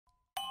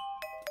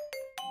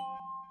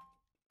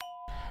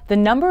The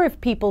number of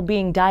people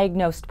being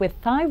diagnosed with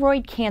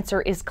thyroid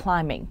cancer is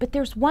climbing, but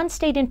there's one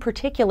state in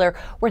particular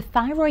where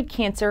thyroid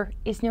cancer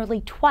is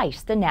nearly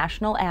twice the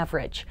national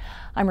average.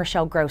 I'm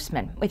Rachelle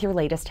Grossman with your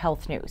latest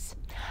health news.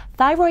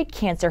 Thyroid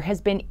cancer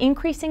has been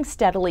increasing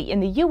steadily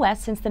in the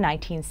U.S. since the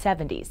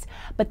 1970s,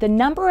 but the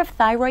number of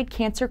thyroid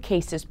cancer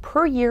cases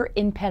per year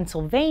in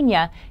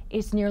Pennsylvania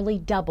is nearly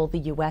double the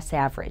U.S.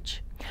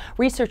 average.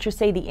 Researchers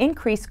say the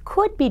increase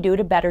could be due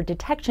to better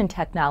detection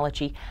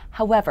technology.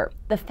 However,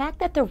 the fact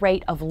that the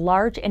rate of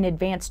large and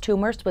advanced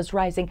tumors was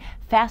rising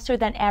faster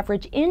than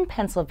average in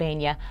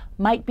Pennsylvania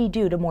might be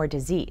due to more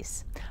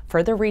disease.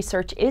 Further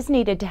research is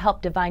needed to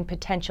help divine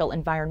potential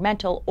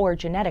environmental or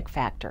genetic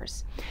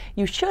factors.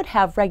 You should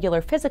have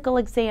regular physical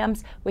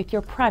exams with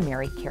your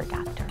primary care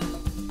doctor.